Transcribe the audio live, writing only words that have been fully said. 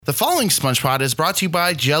The following SpongePod is brought to you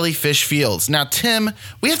by Jellyfish Fields. Now, Tim,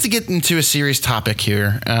 we have to get into a serious topic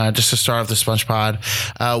here just to start off the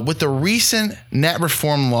SpongePod. With the recent net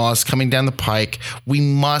reform laws coming down the pike, we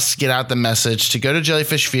must get out the message to go to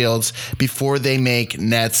Jellyfish Fields before they make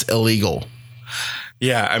nets illegal.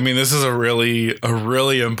 Yeah, I mean, this is a really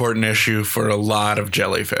important issue for a lot of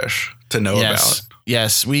jellyfish to know about.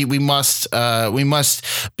 Yes, we must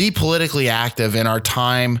be politically active in our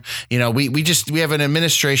time. You know, we have an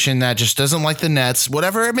administration that just doesn't like the nets,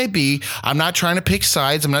 whatever it may be. I'm not trying to pick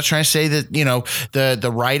sides. I'm not trying to say that, you know,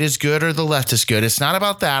 the right is good or the left is good. It's not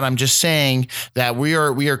about that. I'm just saying that we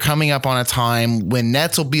are coming up on a time when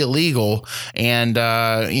nets will be illegal, and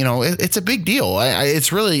you know, it's a big deal.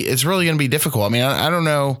 It's really going to be difficult. I mean, I don't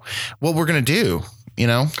know what we're going to do, you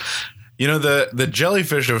know. You know, the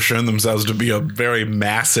jellyfish have shown themselves to be a very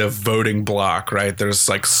massive voting bloc, right? There's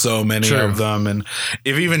like so many of them. And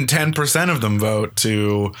if even 10% of them vote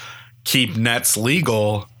to keep nets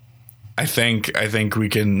legal, I think we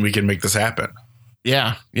can make this happen.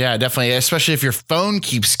 Yeah, definitely. Especially if your phone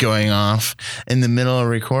keeps going off in the middle of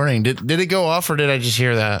recording. Did it go off, or did I just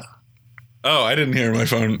hear that? Oh, I didn't hear my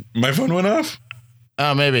phone. My phone went off?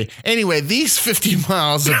 Oh, maybe. Anyway, these 50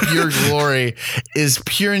 miles of pure glory is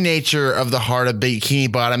pure nature of the heart of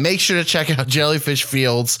Bikini Bottom. Make sure to check out Jellyfish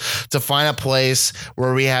Fields to find a place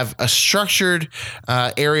where we have a structured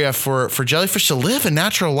area for jellyfish to live a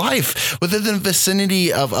natural life within the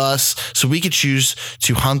vicinity of us, so we could choose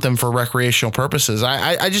to hunt them for recreational purposes.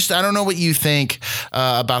 I don't know what you think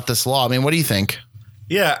about this law. I mean, what do you think?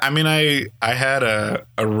 Yeah, I mean, I had a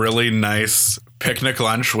really nice picnic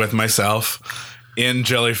lunch with myself in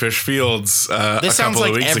Jellyfish Fields. This sounds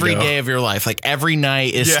like every day of your life. Like every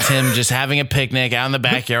night is Tim just having a picnic out in the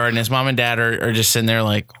backyard, and his mom and dad are just sitting there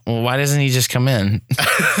like, well, why doesn't he just come in?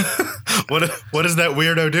 What is that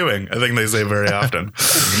weirdo doing? I think they say very often.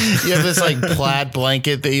 You have this like plaid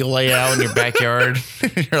blanket that you lay out in your backyard.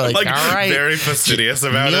 You're like, all right, very fastidious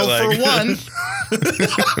about meal it. for one.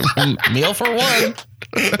 Meal for one.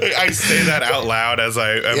 I say that out loud as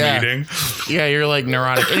I am eating. Yeah, you're like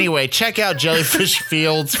neurotic. Anyway, check out Jellyfish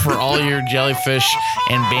Fields for all your jellyfish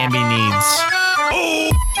and Bambi needs.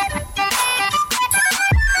 Oh!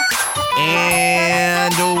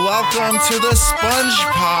 And welcome to the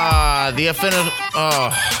SpongePod, the official.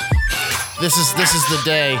 This is the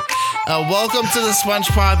day. Welcome to the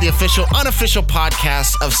SpongePod, the unofficial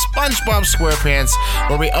podcast of SpongeBob SquarePants,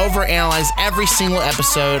 where we overanalyze every single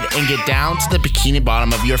episode and get down to the bikini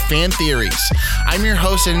bottom of your fan theories. I'm your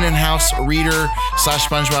host and in-house reader /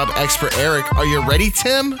 SpongeBob expert, Eric. Are you ready,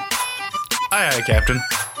 Tim? Aye, Captain.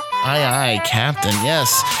 Aye, Captain.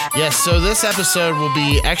 Yes. So this episode will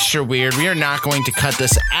be extra weird. We are not going to cut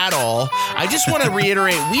this at all. I just want to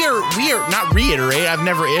reiterate, we are not reiterate. I've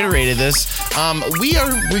never iterated this. We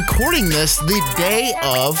are recording this the day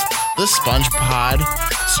of the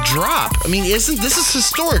SpongePod's drop. I mean, this is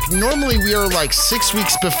historic? Normally we are like 6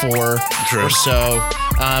 weeks before or so.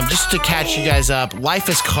 Just to catch you guys up. Life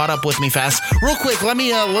has caught up with me fast. Real quick, let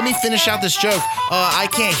me finish out this joke. I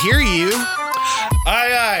can't hear you.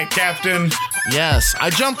 Aye, Captain. Yes,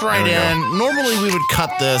 I jumped right in. Normally we would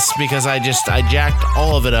cut this because I jacked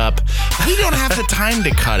all of it up. We don't have the time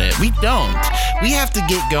to cut it. We don't. We have to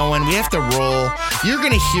get going. We have to roll. You're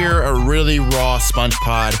going to hear a really raw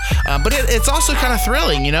SpongePod, but it's also kind of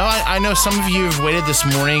thrilling. You know, I know some of you have waited this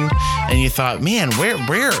morning and you thought, man,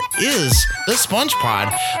 where is the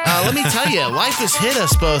SpongePod? Let me tell you, life has hit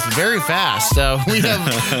us both very fast. We have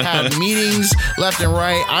had meetings left and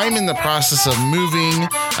right. I'm in the process of moving.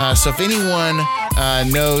 So if anyone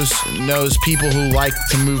knows people who like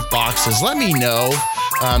to move boxes, let me know.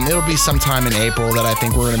 It'll be sometime in April that I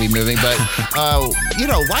think we're going to be moving. But, you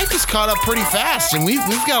know, life is caught up pretty fast, and we've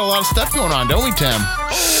got a lot of stuff going on, don't we, Tim?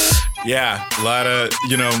 Yeah, a lot of,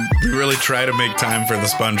 you know, we really try to make time for the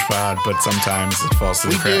SpongePod, but sometimes it falls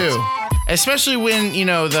through the cracks. We do. Especially when, you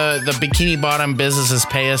know, the Bikini Bottom businesses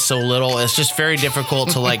pay us so little, it's just very difficult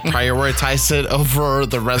to like prioritize it over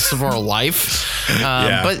the rest of our life.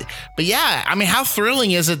 But yeah, I mean, how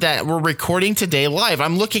thrilling is it that we're recording today live?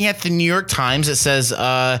 I'm looking at the New York Times. It says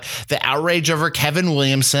the outrage over Kevin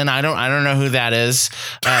Williamson. I don't know who that is.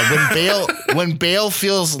 When bail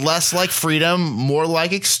feels less like freedom, more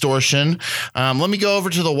like extortion. Let me go over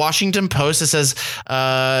to the Washington Post. It says,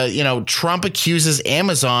 you know, Trump accuses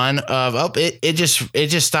Amazon of it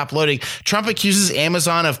just stopped loading. Trump accuses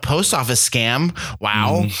Amazon of post office scam.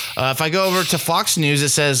 Wow. If I go over to Fox News, it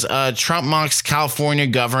says Trump mocks California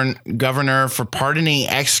governor for pardoning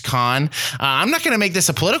ex-con. I'm not going to make this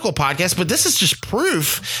a political podcast, but this is just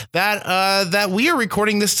proof that we are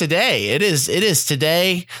recording this today. It is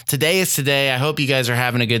today. Today is today. I hope you guys are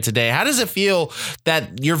having a good today. How does it feel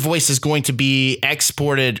that your voice is going to be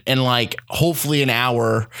exported in like hopefully an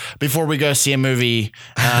hour before we go see a movie,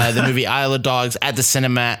 the movie Isle of Dogs at the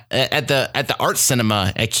cinema, at the art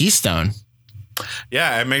cinema at Keystone?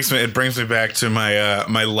 Yeah, it brings me back to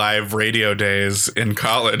my live radio days in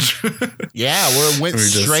college. Yeah, where it went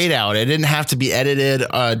straight out. It didn't have to be edited.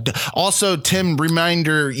 Also, Tim,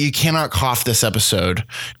 reminder, you cannot cough this episode.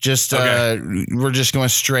 Just okay. We're just going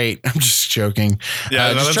straight. I'm just joking.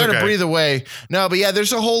 Yeah, just try to breathe away. No, but yeah,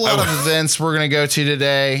 there's a whole lot of events we're going to go to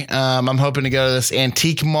today. I'm hoping to go to this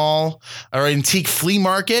antique mall or antique flea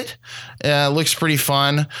market. Looks pretty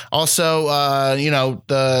fun. Also,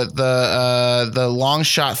 the Long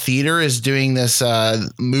Shot Theater is doing this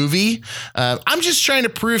movie. I'm just trying to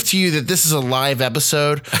prove to you that this is a live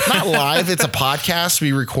episode. Not live, it's a podcast.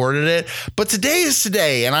 We recorded it. But today is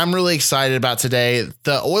today, and I'm really excited about today.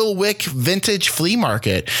 The Oil Wick Vintage Flea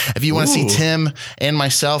Market. If you want to see Tim and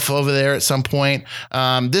myself over there at some point.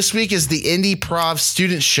 This week is the Indie Prov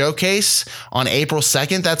Student Showcase on April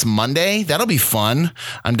 2nd. That's Monday. That'll be fun.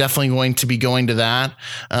 I'm definitely going to be going to that.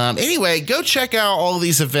 Anyway, go check out all of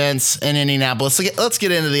these events in Indianapolis. Let's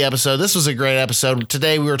get into the episode. This was a great episode.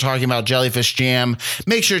 Today we were talking about Jellyfish Jam.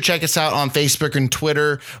 Make sure to check us out on Facebook and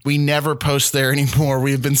Twitter. We never post there anymore.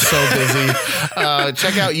 We've been so busy.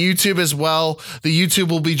 Check out YouTube as well. The YouTube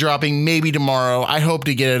will be dropping maybe tomorrow. I hope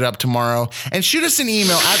to get it up tomorrow. And shoot us an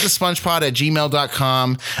email at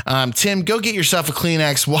thespongepod@gmail.com. Tim, go get yourself a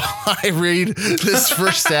Kleenex while I read this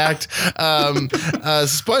first act.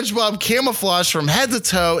 SpongeBob camouflage from head to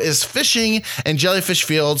toe is fishing in jellyfish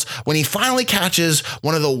fields when he finally catches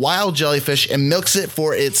one of the wild jellyfish and milks it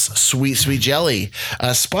for its sweet, sweet jelly.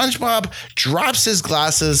 SpongeBob drops his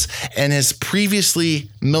glasses and his previously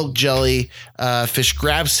milked jelly fish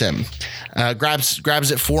grabs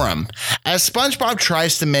it for him. As SpongeBob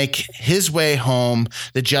tries to make his way home,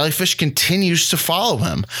 the jellyfish continues to follow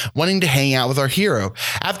him, wanting to hang out with our hero.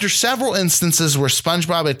 After several instances where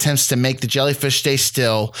SpongeBob attempts to make the jellyfish stay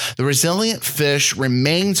still, the resilient fish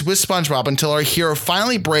remains with SpongeBob until our hero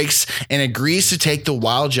finally breaks and agrees to take the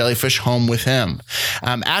wild jellyfish home with him.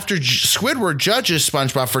 After Squidward judges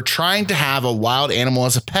SpongeBob for trying to have a wild animal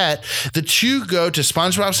as a pet, the two go to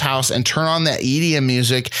SpongeBob's house and turn on that EDM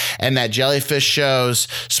music, and that jellyfish shows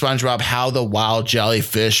SpongeBob how the wild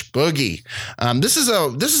jellyfish boogie. This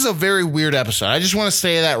is a very weird episode. I just want to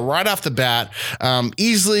say that right off the bat.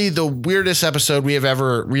 Easily the weirdest episode we've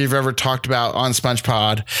ever talked about on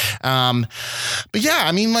SpongePod. But yeah,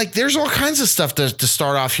 I mean, like, there's all kinds of stuff to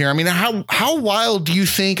start off here. I mean, how wild do you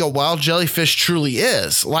think a wild jellyfish truly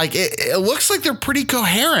is? Like, it looks like they're pretty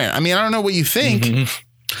coherent. I mean, I don't know what you think. Mm-hmm.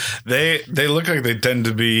 They look like they tend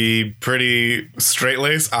to be pretty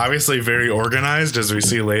straight-laced, obviously very organized, as we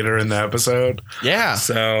see later in the episode. Yeah.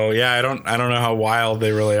 So yeah, I don't know how wild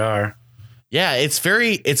they really are. Yeah, it's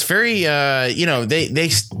very, they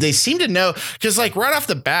seem to know, because like right off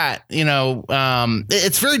the bat,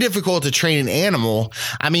 it's very difficult to train an animal.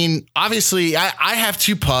 I mean, obviously I have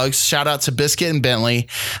two pugs, shout out to Biscuit and Bentley.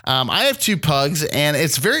 I have two pugs, and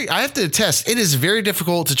I have to attest, it is very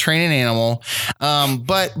difficult to train an animal.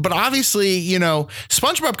 But obviously,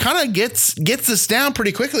 SpongeBob kind of gets this down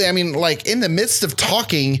pretty quickly. I mean, like in the midst of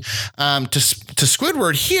talking to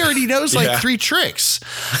Squidward, he already knows like 3 tricks.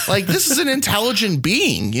 Like, this is an intelligent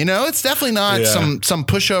being, it's definitely not some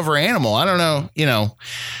pushover animal. I don't know.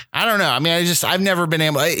 I mean, I've never been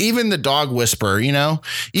able, even the dog whisperer,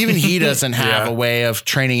 even he doesn't have a way of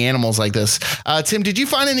training animals like this. Tim, did you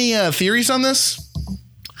find any theories on this?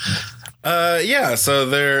 So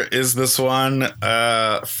there is this one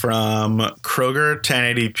from Kroger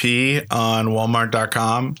 1080p on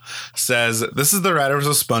Walmart.com. Says, this is the writers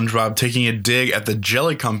of SpongeBob taking a dig at the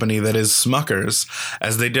jelly company that is Smucker's,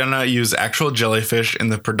 as they do not use actual jellyfish in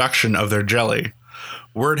the production of their jelly.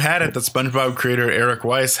 Word had it that SpongeBob creator Eric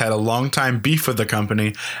Weiss had a long-time beef with the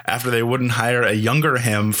company after they wouldn't hire a younger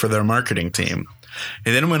him for their marketing team.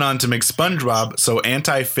 He then went on to make SpongeBob so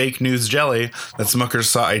anti-fake news jelly that Smucker's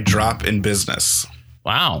saw a drop in business.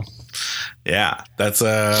 Wow. Yeah, that's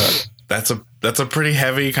a pretty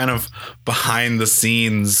heavy kind of behind the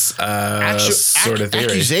scenes sort of theory.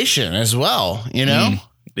 Accusation as well,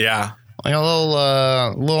 Yeah. Like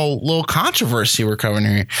a little controversy we're covering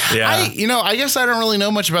here. Yeah. I guess I don't really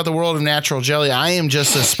know much about the world of natural jelly. I am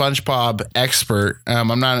just a SpongeBob expert. I'm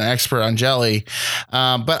not an expert on jelly.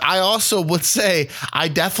 But I also would say I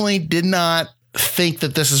definitely did not think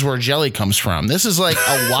that this is where jelly comes from. This is like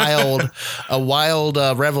a wild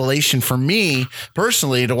revelation for me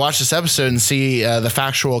personally to watch this episode and see the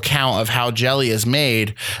factual account of how jelly is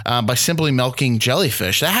made by simply milking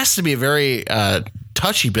jellyfish. That has to be a very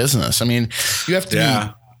touchy business. I mean, you have to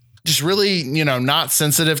be just really, not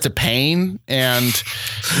sensitive to pain. And,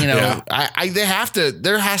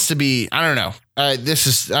 there has to be, I don't know.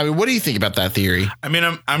 What do you think about that theory? I mean,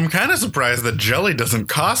 I'm kind of surprised that jelly doesn't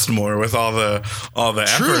cost more with all the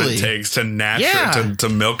effort it takes to to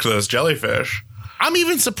milk those jellyfish. I'm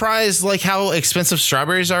even surprised, like, how expensive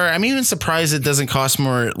strawberries are. I'm even surprised it doesn't cost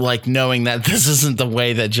more, like, knowing that this isn't the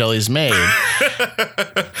way that jelly's made.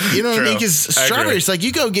 You know what I mean? Because strawberries, like,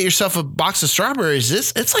 you go get yourself a box of strawberries,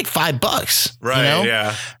 it's like $5. Right,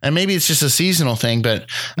 yeah. And maybe it's just a seasonal thing. But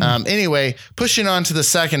anyway, pushing on to the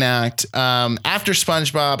second act, after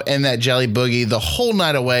SpongeBob and that jelly boogie the whole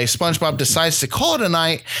night away, SpongeBob decides to call it a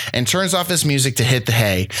night and turns off his music to hit the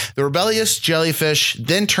hay. The rebellious jellyfish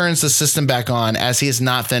then turns the system back on as he is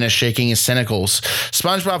not finished shaking his tentacles.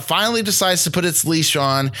 SpongeBob finally decides to put its leash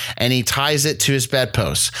on and he ties it to his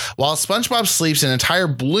bedpost. While SpongeBob sleeps, an entire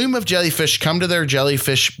bloom of jellyfish come to their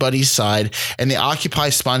jellyfish buddy's side and they occupy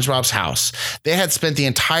SpongeBob's house. They had spent the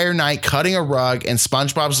entire night cutting a rug in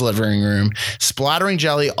SpongeBob's living room, splattering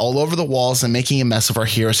jelly all over the walls and making a mess of our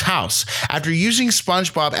hero's house. After using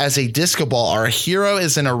SpongeBob as a disco ball, our hero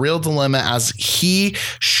is in a real dilemma as he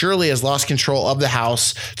surely has lost control of the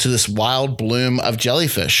house to this wild bloom of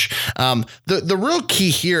jellyfish. The real key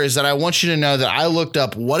here is that I want you to know that I looked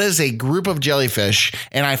up what is a group of jellyfish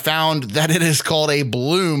and I found that it is called a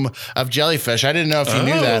bloom of jellyfish. I didn't know if you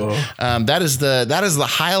knew that. That is the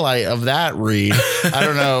highlight of that read. I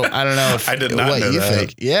don't know if I did not what know you that.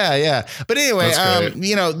 Think. Yeah. But anyway,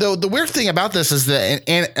 the weird thing about this is the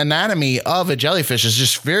anatomy of a jellyfish is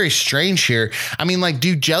just very strange here. I mean, like,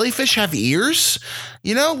 do jellyfish have ears?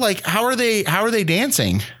 Like, how are they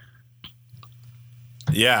dancing?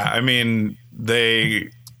 Yeah, I mean, I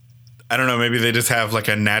don't know, maybe they just have like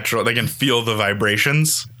a natural, they can feel the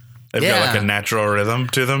vibrations. They've got like a natural rhythm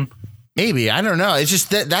to them. Maybe. I don't know. It's just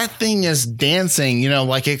that thing is dancing,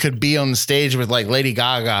 like it could be on the stage with like Lady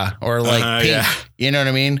Gaga or like Pink, you know what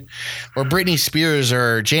I mean? Or Britney Spears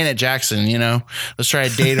or Janet Jackson, let's try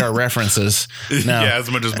to date our references. No. Yeah,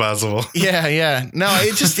 as much as possible. Yeah. No,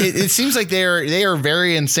 it seems like they are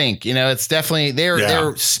very in sync. It's definitely,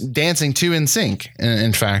 they're dancing to in sync,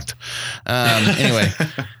 in fact. Anyway.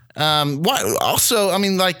 What also, I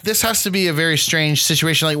mean, like, this has to be a very strange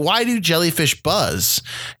situation. Like, why do jellyfish buzz?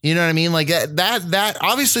 You know what I mean? Like that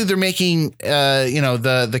obviously they're making,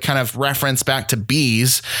 the kind of reference back to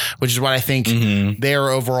bees, which is what I think they're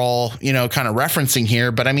overall, kind of referencing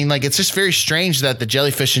here. But I mean, like, it's just very strange that the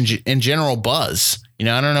jellyfish in general buzz. I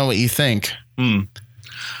don't know what you think.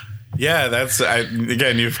 Yeah,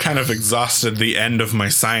 again, you've kind of exhausted the end of my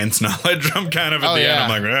science knowledge. I'm kind of at the end. I'm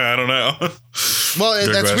like, I don't know. Well,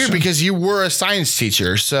 that's weird because you were a science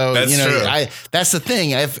teacher. So, that's true. That's the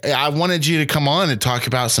thing. I wanted you to come on and talk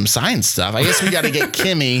about some science stuff. I guess we got to get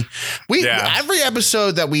Kimmy. Every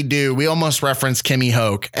episode that we do, we almost reference Kimmy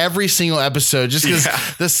Hoke. Every single episode, just because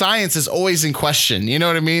the science is always in question. You know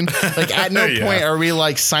what I mean? Like, at no point are we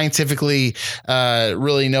like scientifically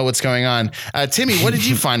really know what's going on. Timmy, what did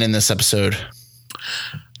you find in this episode?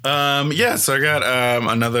 So I got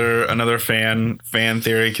another fan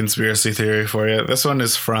conspiracy theory for you. This one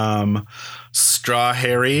is from Straw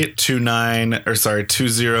Harry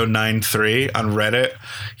 2093 on Reddit.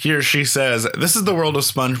 He or she says, "This is the world of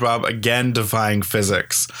SpongeBob again defying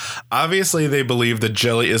physics. Obviously they believe that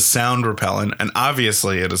jelly is sound repellent, and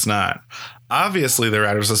obviously it is not. Obviously, the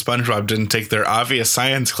writers of SpongeBob didn't take their obvious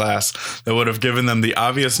science class that would have given them the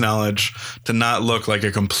obvious knowledge to not look like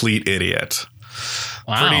a complete idiot."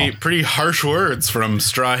 Wow. Pretty harsh words from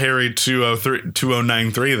Straw Harry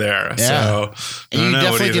 2093 there. Yeah. So and you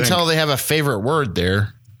definitely can tell they have a favorite word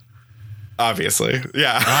there. Obviously.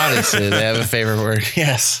 Yeah. Obviously they have a favorite word.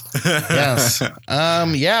 Yes.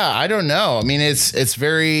 I don't know. I mean, it's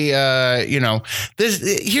very,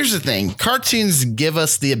 here's the thing. Cartoons give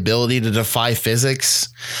us the ability to defy physics.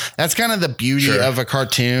 That's kind of the beauty of a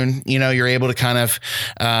cartoon. You're able to kind of,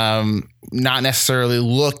 not necessarily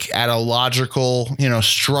look at a logical,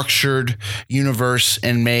 structured universe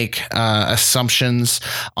and make assumptions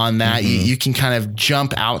on that. You can kind of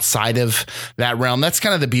jump outside of that realm. That's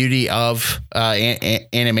kind of the beauty of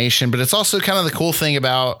animation, but it's also kind of the cool thing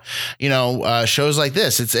about, shows like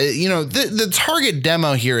this. It's, the target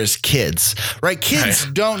demo here is kids, right? Kids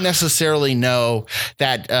don't necessarily know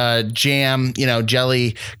that jam,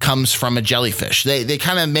 Jelly comes from a jellyfish. They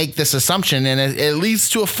kind of make this assumption, and it leads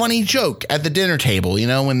to a funny joke at the dinner table,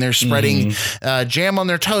 when they're spreading jam on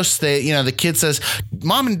their toast. The kid says,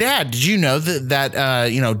 "Mom and Dad, did you know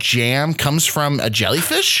that jam comes from a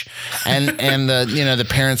jellyfish?" And the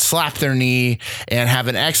parents slap their knee and have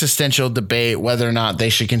an existential debate whether or not they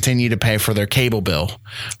should continue to pay for their cable bill,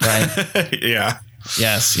 right? Yeah.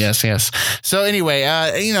 Yes. So anyway,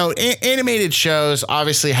 animated shows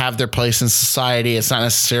obviously have their place in society. It's not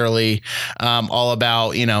necessarily all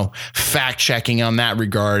about, fact checking on that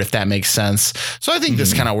regard, if that makes sense. So I think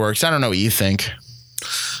this kind of works. I don't know what you think.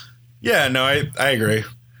 Yeah, no, I agree.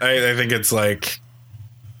 I think it's like,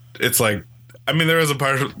 there is a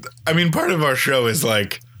part of our show is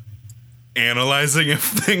like analyzing if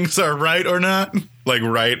things are right or not, like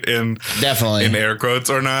right in definitely in air quotes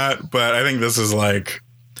or not. But I think this is like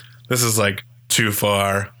too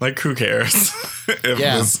far. Like, who cares? If it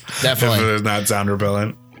does not sound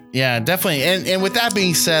repellent. Yeah, definitely. And with that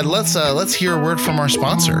being said, let's hear a word from our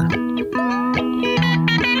sponsor.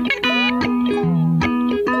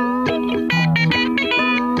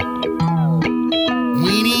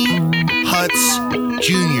 Weenie Huts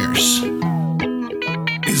Juniors.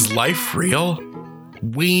 Is life real?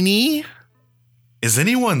 Weenie. Is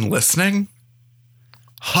anyone listening?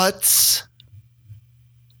 Huts.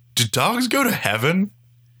 Do dogs go to heaven?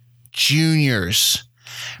 Juniors.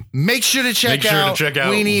 Make sure to check out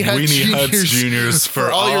Weenie Huts Juniors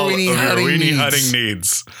for all your weenie hutting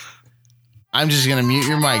needs. I'm just going to mute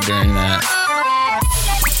your mic during that.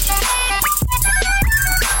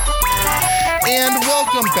 And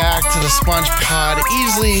welcome back to the SpongePod.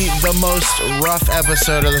 Easily the most rough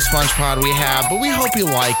episode of the SpongePod we have, but we hope you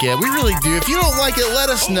like it. We really do. If you don't like it, let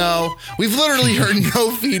us know. We've literally heard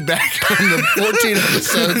no feedback on the 14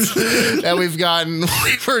 episodes that we've gotten.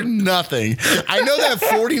 We've heard nothing. I know that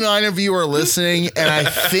 49 of you are listening, and I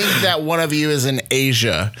think that one of you is in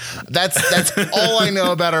Asia. That's all I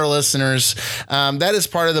know about our listeners. That is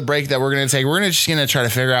part of the break that we're going to take. We're just going to try to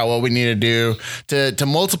figure out what we need to do to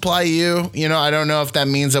multiply you. I don't know if that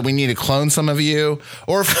means that we need to clone some of you,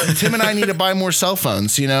 or if Tim and I need to buy more cell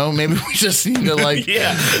phones. Maybe we just need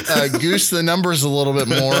to goose the numbers a little bit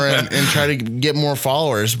more and try to get more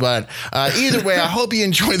followers. But either way, I hope you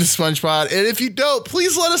enjoy the SpongePod. And if you don't,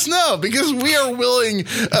 please let us know, because we are willing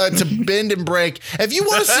to bend and break. If you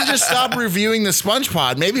want us to just stop reviewing the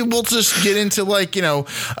SpongePod, maybe we'll just get into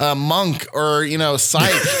Monk or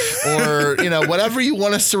Psych or whatever you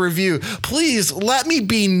want us to review. Please let me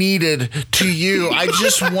be needed to you. I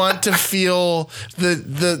just want to feel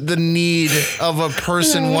the need of a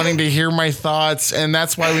person wanting to hear my thoughts, and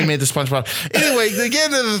that's why we made the SpongePod. Anyway, to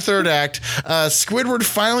get into the third act, Squidward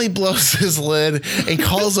finally blows his lid and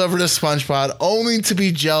calls over to SpongePod, only to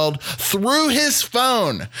be gelled through his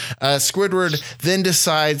phone. Squidward then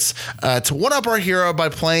decides to one-up our hero by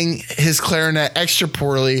playing his clarinet extra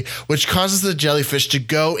poorly, which causes the jellyfish to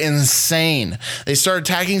go insane. They start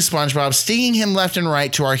attacking SpongeBob, stinging him left and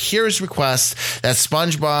right, to our hero's request that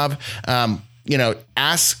SpongeBob,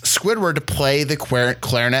 asks Squidward to play the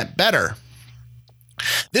clarinet better.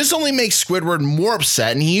 This only makes Squidward more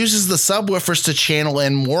upset, and he uses the subwoofers to channel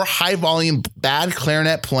in more high-volume bad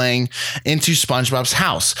clarinet playing into SpongeBob's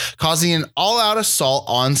house, causing an all-out assault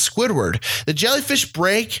on Squidward. The jellyfish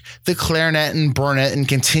break the clarinet and burn it and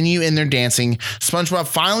continue in their dancing. SpongeBob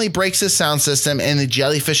finally breaks his sound system, and the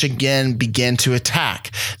jellyfish again begin to attack.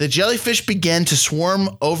 The jellyfish begin to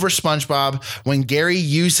swarm over SpongeBob when Gary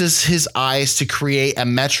uses his eyes to create a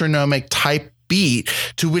metronomic type beat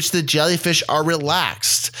to which the jellyfish are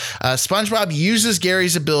relaxed. SpongeBob uses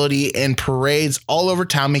Gary's ability and parades all over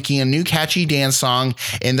town, making a new catchy dance song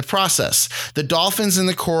in the process. The dolphins and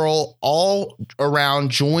the coral all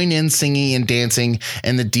around join in singing and dancing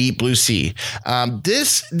in the deep blue sea.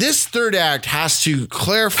 This third act has to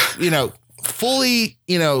fully,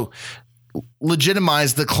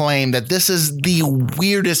 legitimize the claim that this is the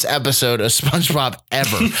weirdest episode of SpongeBob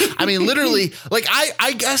ever. I mean, literally, like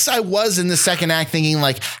I guess I was in the second act thinking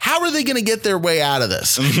like, how are they going to get their way out of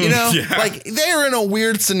this? You know, like they're in a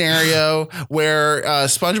weird scenario where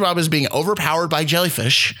SpongeBob is being overpowered by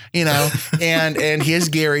jellyfish, you know, and he has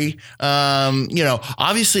Gary, you know,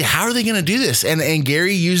 obviously, how are they going to do this? And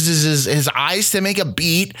Gary uses his eyes to make a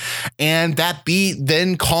beat, and that beat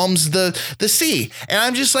then calms the sea. And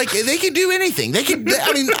I'm just like, they could do anything. They could,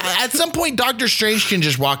 I mean, at some point, Doctor Strange can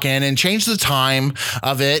just walk in and change the time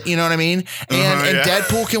of it. You know what I mean? And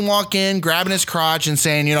Deadpool can walk in, grabbing his crotch and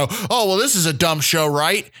saying, you know, oh, well, this is a dumb show,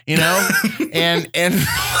 right? You know? and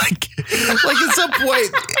like at some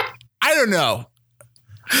point, I don't know.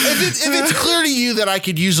 If it's clear to you that I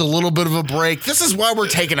could use a little bit of a break, this is why we're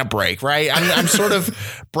taking a break, right? I'm sort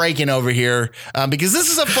of breaking over here because this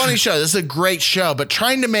is a funny show. This is a great show, but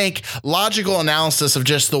trying to make logical analysis of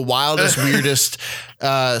just the wildest, weirdest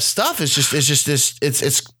stuff is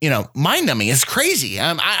it's you know, mind numbing. It's crazy.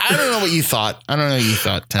 I don't know what you thought. I don't know what you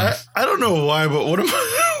thought, Tim. I don't know why, but one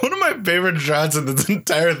of my favorite shots of this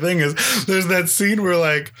entire thing is there's that scene where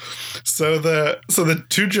like, so the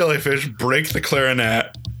two jellyfish break the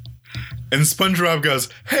clarinet. And SpongeBob goes,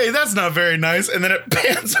 "Hey, that's not very nice." And then it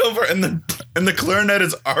pans over, and the clarinet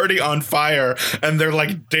is already on fire, and they're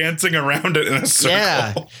like dancing around it in a circle.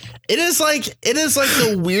 Yeah, it is like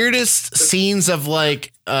the weirdest scenes of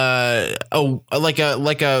like a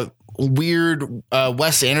weird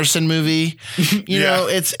Wes Anderson movie. You know,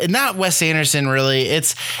 it's not Wes Anderson really.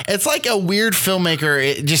 It's like a weird filmmaker.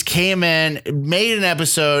 It just came in, made an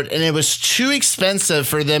episode, and it was too expensive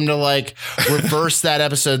for them to like reverse that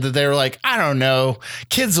episode, that they were like, I don't know,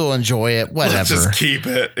 kids will enjoy it, whatever. Let's just keep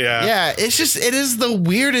it. Yeah. It is the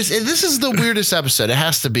weirdest. This is the weirdest episode. It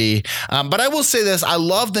has to be. But I will say this. I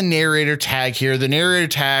love the narrator tag here. The narrator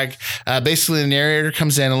tag, basically the narrator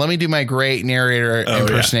comes in, and let me do my great narrator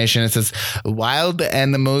impersonation. It says, wild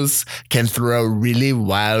animals can throw really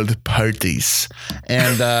wild parties.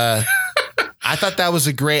 And I thought that was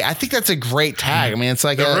I think that's a great tag. I mean, it's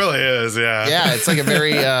like it really is. Yeah. Yeah. It's like a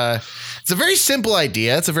very, it's a very simple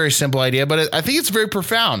idea. It's a very simple idea, but I think it's very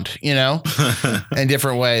profound, you know, in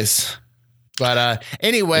different ways. But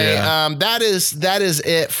anyway, that is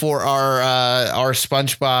it for our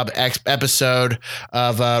SpongeBob episode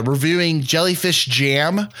of reviewing Jellyfish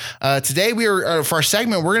Jam. Today we are for our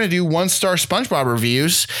segment, we're going to do 1-star SpongeBob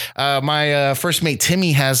reviews. My first mate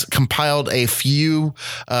Timmy has compiled a few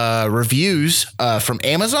reviews from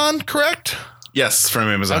Amazon, correct? Yes, from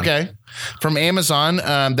Amazon. Okay. From Amazon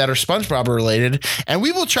that are SpongeBob related, and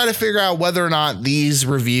we will try to figure out whether or not these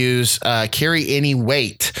reviews carry any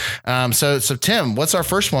weight. So Tim, what's our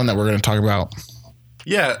first one that we're going to talk about?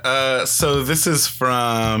 Yeah, so this is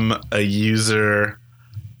from a user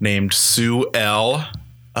named Sue L.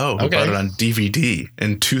 Oh, who bought it on DVD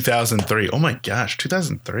in 2003. Oh my gosh,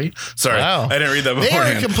 2003? Sorry, wow. I didn't read that beforehand.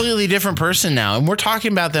 They are a completely different person now, and we're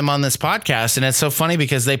talking about them on this podcast, and it's so funny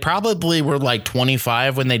because they probably were like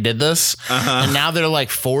 25 when they did this, and now they're like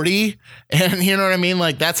 40, and you know what I mean?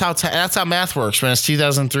 Like that's how math works. When it's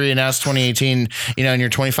 2003 and now it's 2018, you know, and you're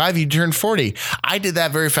 25, you turn 40. I did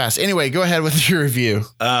that very fast. Anyway, go ahead with your review.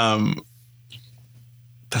 That's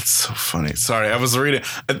so funny. Sorry, I was reading.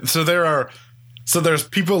 So there's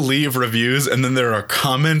people leave reviews, and then there are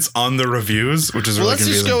comments on the reviews, which is really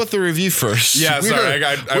confusing. Let's just go with the review first. Yeah, sorry.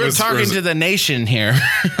 We're talking to the nation here.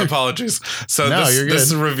 Apologies. So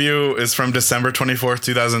this review is from December 24th,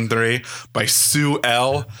 2003 by Sue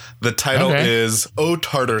L. The title is "Oh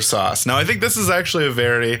Tartar Sauce." Now, I think this is actually a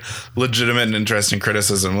very legitimate and interesting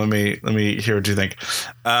criticism. Let me hear what you think.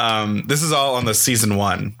 This is all on the season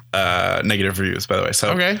 1 negative reviews, by the way.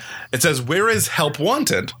 So it says, "Where is Help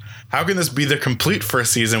Wanted? How can this be the complete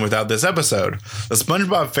first season without this episode? The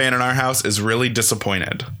SpongeBob fan in our house is really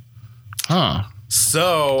disappointed." Huh.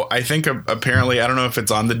 So I think apparently, I don't know if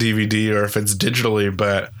it's on the DVD or if it's digitally,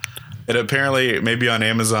 but it apparently maybe on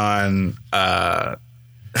Amazon,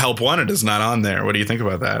 Help Wanted is not on there. What do you think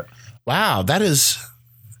about that? Wow, that is...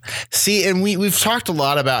 See, and we've talked a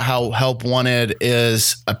lot about how Help Wanted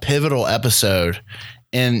is a pivotal episode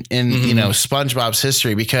in you know, SpongeBob's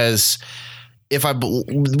history, because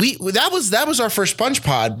that was our first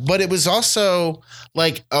SpongePod, but it was also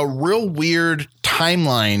like a real weird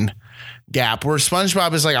timeline gap where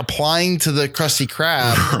SpongeBob is like applying to the Krusty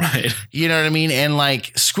Krab, right? You know what I mean? And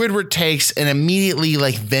like Squidward takes an immediately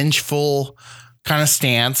like vengeful kind of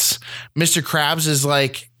stance. Mr. Krabs is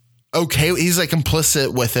like, okay, he's like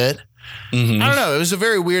complicit with it. I don't know. It was a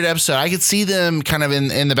very weird episode. I could see them kind of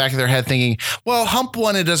in the back of their head thinking, well, hump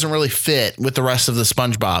one, it doesn't really fit with the rest of the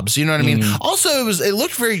SpongeBobs. You know what I mean? Also, it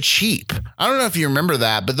looked very cheap. I don't know if you remember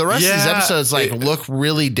that, but the rest of these episodes look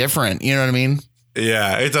really different. You know what I mean?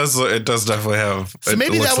 Yeah, it does. It does definitely have. So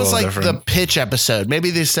maybe that was like different. The pitch episode.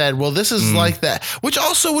 Maybe they said, well, this is like that, which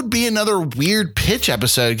also would be another weird pitch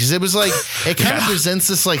episode because it was like it kind of presents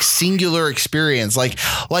this like singular experience. Like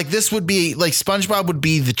this would be like SpongeBob would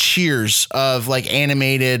be the Cheers of like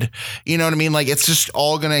animated. You know what I mean? Like it's just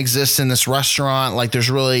all going to exist in this restaurant. Like there's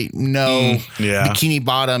really no Bikini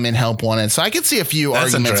Bottom in Help Wanted. So I could see a few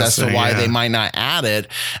arguments as to why they might not add it.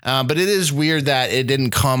 But it is weird that it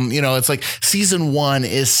didn't come. You know, it's like season 1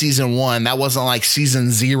 is season 1. That wasn't like season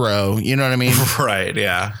 0. You know what I mean? Right.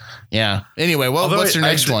 Yeah. Yeah. Anyway, well, what's your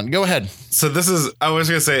next one? Go ahead. So this is, I was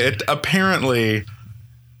going to say it apparently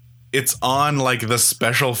it's on like the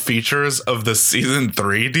special features of the season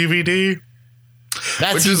 3 DVD.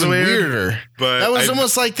 That's even weirder. But that was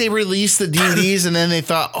almost like they released the DVDs and then they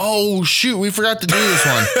thought, oh shoot, we forgot to do this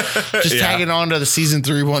one. Just tag it on to the season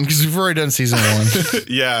 3 one because we've already done season 1.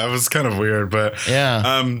 Yeah, it was kind of weird, but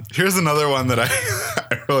here's another one that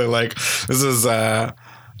I really like. This is the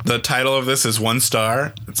title of this is 1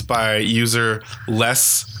 star. It's by user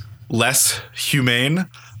less humane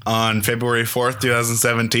on February 4th,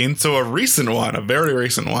 2017. So a recent one, a very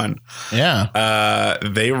recent one. Yeah.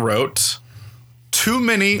 They wrote too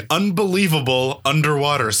many unbelievable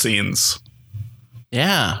underwater scenes.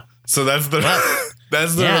 Yeah. So that's the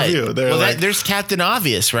review. They're like, there's Captain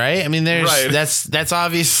Obvious, right? I mean, that's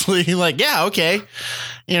obviously like, yeah, okay.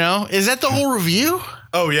 You know, is that the whole review?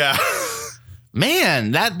 Oh yeah.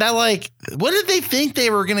 Man, that like, what did they think they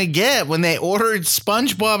were gonna get when they ordered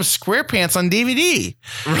SpongeBob SquarePants on DVD?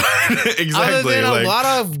 Right, exactly. Other than a lot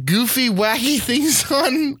of goofy, wacky things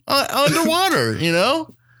on underwater, you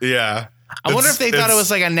know? Yeah. I wonder if they thought it was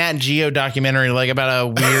like a Nat Geo documentary, like about a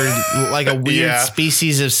weird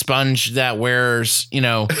species of sponge that wears, you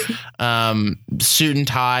know, suit and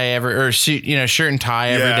tie shirt and tie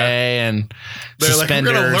every day, and they're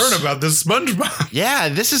suspenders. Like, we're gonna learn about this SpongeBob. Yeah,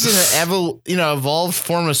 this is an evolved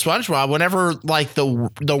form of SpongeBob. Whenever like the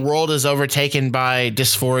world is overtaken by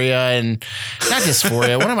dysphoria and not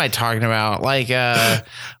dysphoria, what am I talking about? Like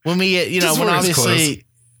when we get when obviously close.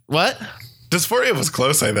 What. Dysphoria was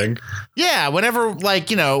close, I think. Yeah, whenever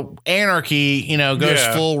like, anarchy, goes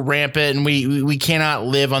full rampant and we cannot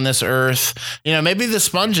live on this earth, maybe the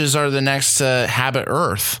sponges are the next habit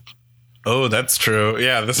Earth. Oh, that's true.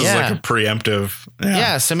 Yeah, this is like a preemptive.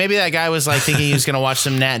 Yeah, so maybe that guy was like thinking he was going to watch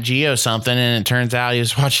some Nat Geo something, and it turns out he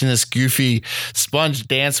was watching this goofy sponge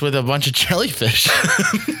dance with a bunch of jellyfish.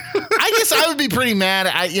 I guess I would be pretty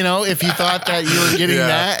mad, if you thought that you were getting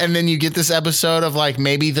that, and then you get this episode of like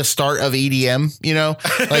maybe the start of EDM,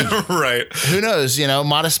 like right. Who knows?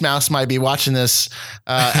 Modest Mouse might be watching this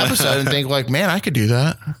episode and think like, man, I could do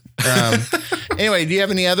that. Anyway, do you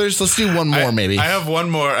have any others? Let's do one more, maybe. I have one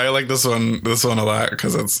more. I like this one a lot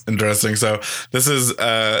because it's interesting. So this is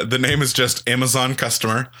the name is just Amazon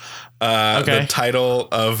Customer. The title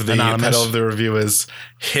of the review is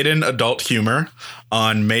Hidden Adult Humor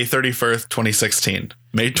on May 31st, 2016.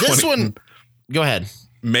 This one, go ahead.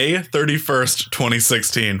 May 31st,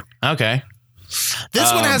 2016. Okay.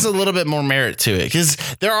 This one has a little bit more merit to it because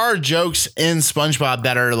there are jokes in SpongeBob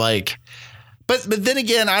that are like. But then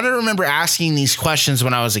again, I don't remember asking these questions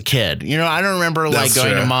when I was a kid. I don't remember like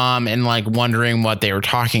going to mom and like wondering what they were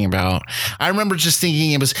talking about. I remember just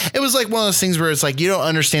thinking it was like one of those things where it's like you don't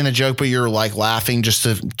understand the joke, but you're like laughing just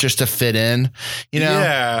to fit in,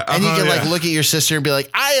 Yeah, and you can like look at your sister and be like,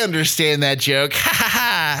 I understand that joke,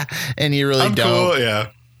 and you really don't. Cool.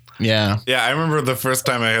 Yeah. I remember the first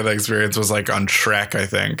time I had that experience was like on Shrek, I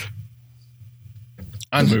think.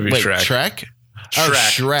 On the movie Shrek. Shrek. Sorry,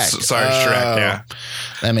 Shrek. Yeah,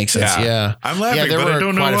 that makes sense. Yeah. I'm laughing, there but were I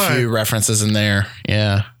don't know quite why. a few references in there.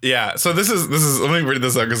 Yeah. Yeah. So this is. Let me read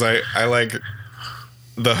this out because I like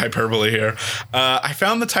the hyperbole here. I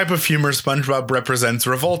found the type of humor SpongeBob represents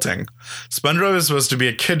revolting. SpongeBob is supposed to be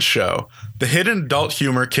a kids show. The hidden adult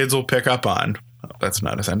humor kids will pick up on. Oh, that's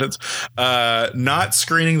not a sentence. Not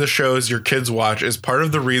screening the shows your kids watch is part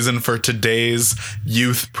of the reason for today's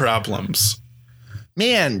youth problems.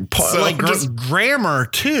 Man, grammar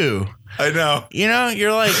too. I know.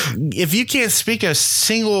 You're like, if you can't speak a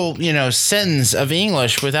single, sentence of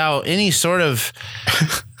English without any sort of,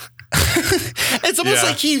 it's almost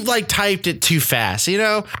like he like typed it too fast.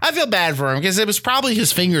 I feel bad for him because it was probably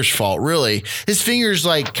his fingers' fault. Really, his fingers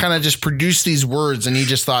like kind of just produced these words, and he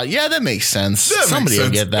just thought, yeah, that makes sense. Somebody will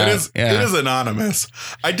get that. It is anonymous.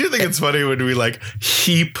 I do think it's funny when we like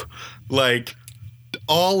heap like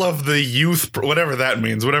all of the youth, whatever that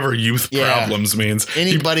means, whatever youth problems means.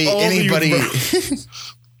 Anybody.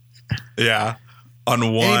 Yeah.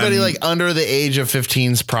 On one. Anybody like under the age of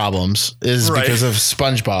 15's problems is because of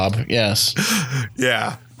SpongeBob. Yes.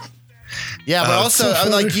 Yeah. Yeah, but also,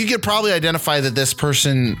 like, you could probably identify that this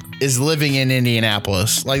person is living in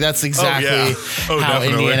Indianapolis. Like, that's exactly how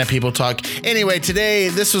definitely. Indiana people talk. Anyway, today,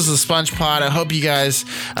 this was the SpongePod. I hope you guys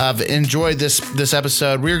enjoyed this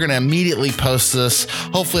episode. We're going to immediately post this.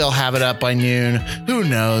 Hopefully, I'll have it up by noon. Who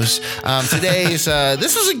knows? Today's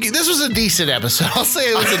this was a decent episode. I'll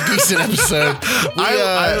say it was a decent episode.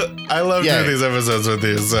 I love doing these episodes with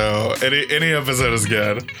you, so any episode is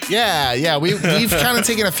good. Yeah. We've kind of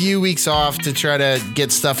taken a few weeks off to try to get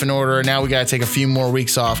stuff in order, and now we got to take a few more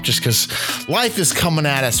weeks off just because life is coming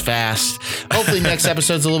at us fast. Hopefully next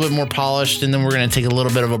episode's a little bit more polished, and then we're going to take a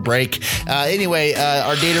little bit of a break. Anyway,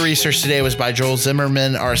 our data research today was by Joel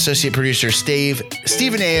Zimmerman. Our associate producer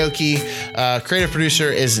Stephen Aoki. Creative producer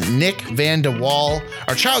is Nick Van de Wall.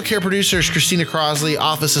 Our child care producer is Christina Crosley.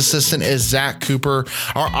 Office assistant is Zach Cooper.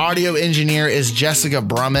 Our audio engineer is Jessica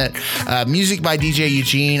Brummett. Music by DJ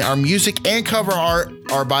Eugene. Our music and cover art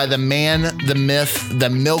are by the man, the myth, the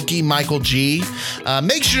Milky Michael G.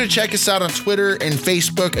 Make sure to check us out on Twitter and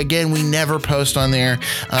Facebook. Again, we never post on there.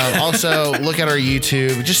 Also, look at our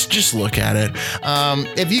YouTube. Just look at it.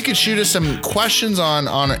 If you could shoot us some questions on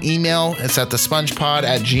our email, it's at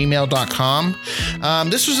thespongepod@gmail.com.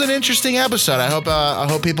 This was an interesting episode. I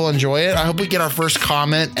hope people enjoy it. I hope we get our first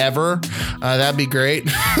comment ever. That'd be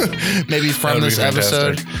great. Maybe from this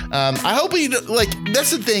episode. I hope we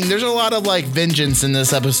that's the thing. There's a lot of vengeance in this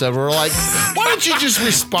episode. We're like, why don't you just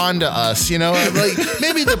respond to us?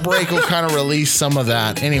 Maybe the break will kind of release some of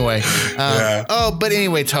that. Anyway. But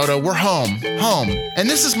anyway, Toto, we're home, and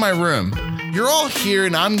this is my room. You're all here,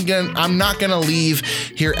 and I'm not gonna leave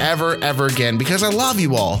here ever again because I love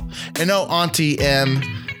you all. And Auntie M,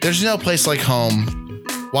 there's no place like home.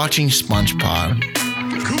 Watching SpongePod.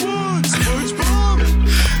 Come on,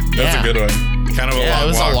 SpongeBob. That's a good one. Kind of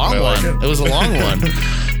a long one. It was a long one.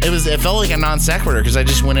 It felt like a non sequitur because I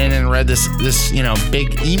just went in and read this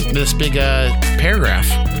big paragraph.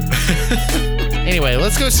 Anyway,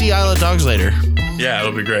 let's go see Isle of Dogs later. Yeah,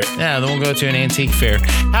 it'll be great. Yeah, then we'll go to an antique fair.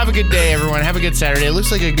 Have a good day, everyone. Have a good Saturday. It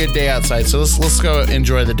looks like a good day outside, so let's go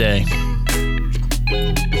enjoy the day.